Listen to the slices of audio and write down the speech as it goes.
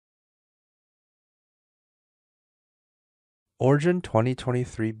Origin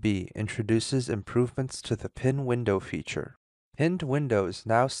 2023b introduces improvements to the pin window feature. Pinned windows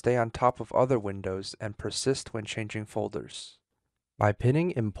now stay on top of other windows and persist when changing folders. By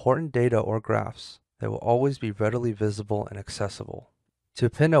pinning important data or graphs, they will always be readily visible and accessible. To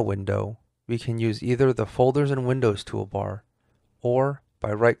pin a window, we can use either the Folders and Windows toolbar or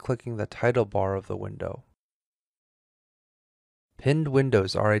by right-clicking the title bar of the window. Pinned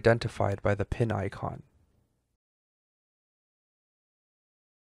windows are identified by the pin icon.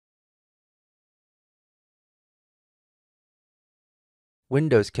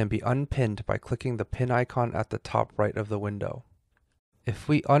 Windows can be unpinned by clicking the pin icon at the top right of the window. If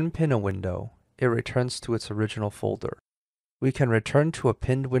we unpin a window, it returns to its original folder. We can return to a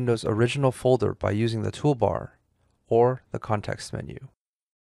pinned window's original folder by using the toolbar or the context menu.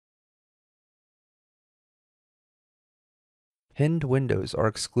 Pinned windows are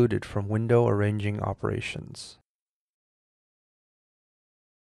excluded from window arranging operations.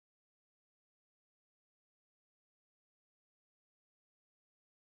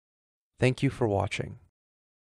 Thank you for watching.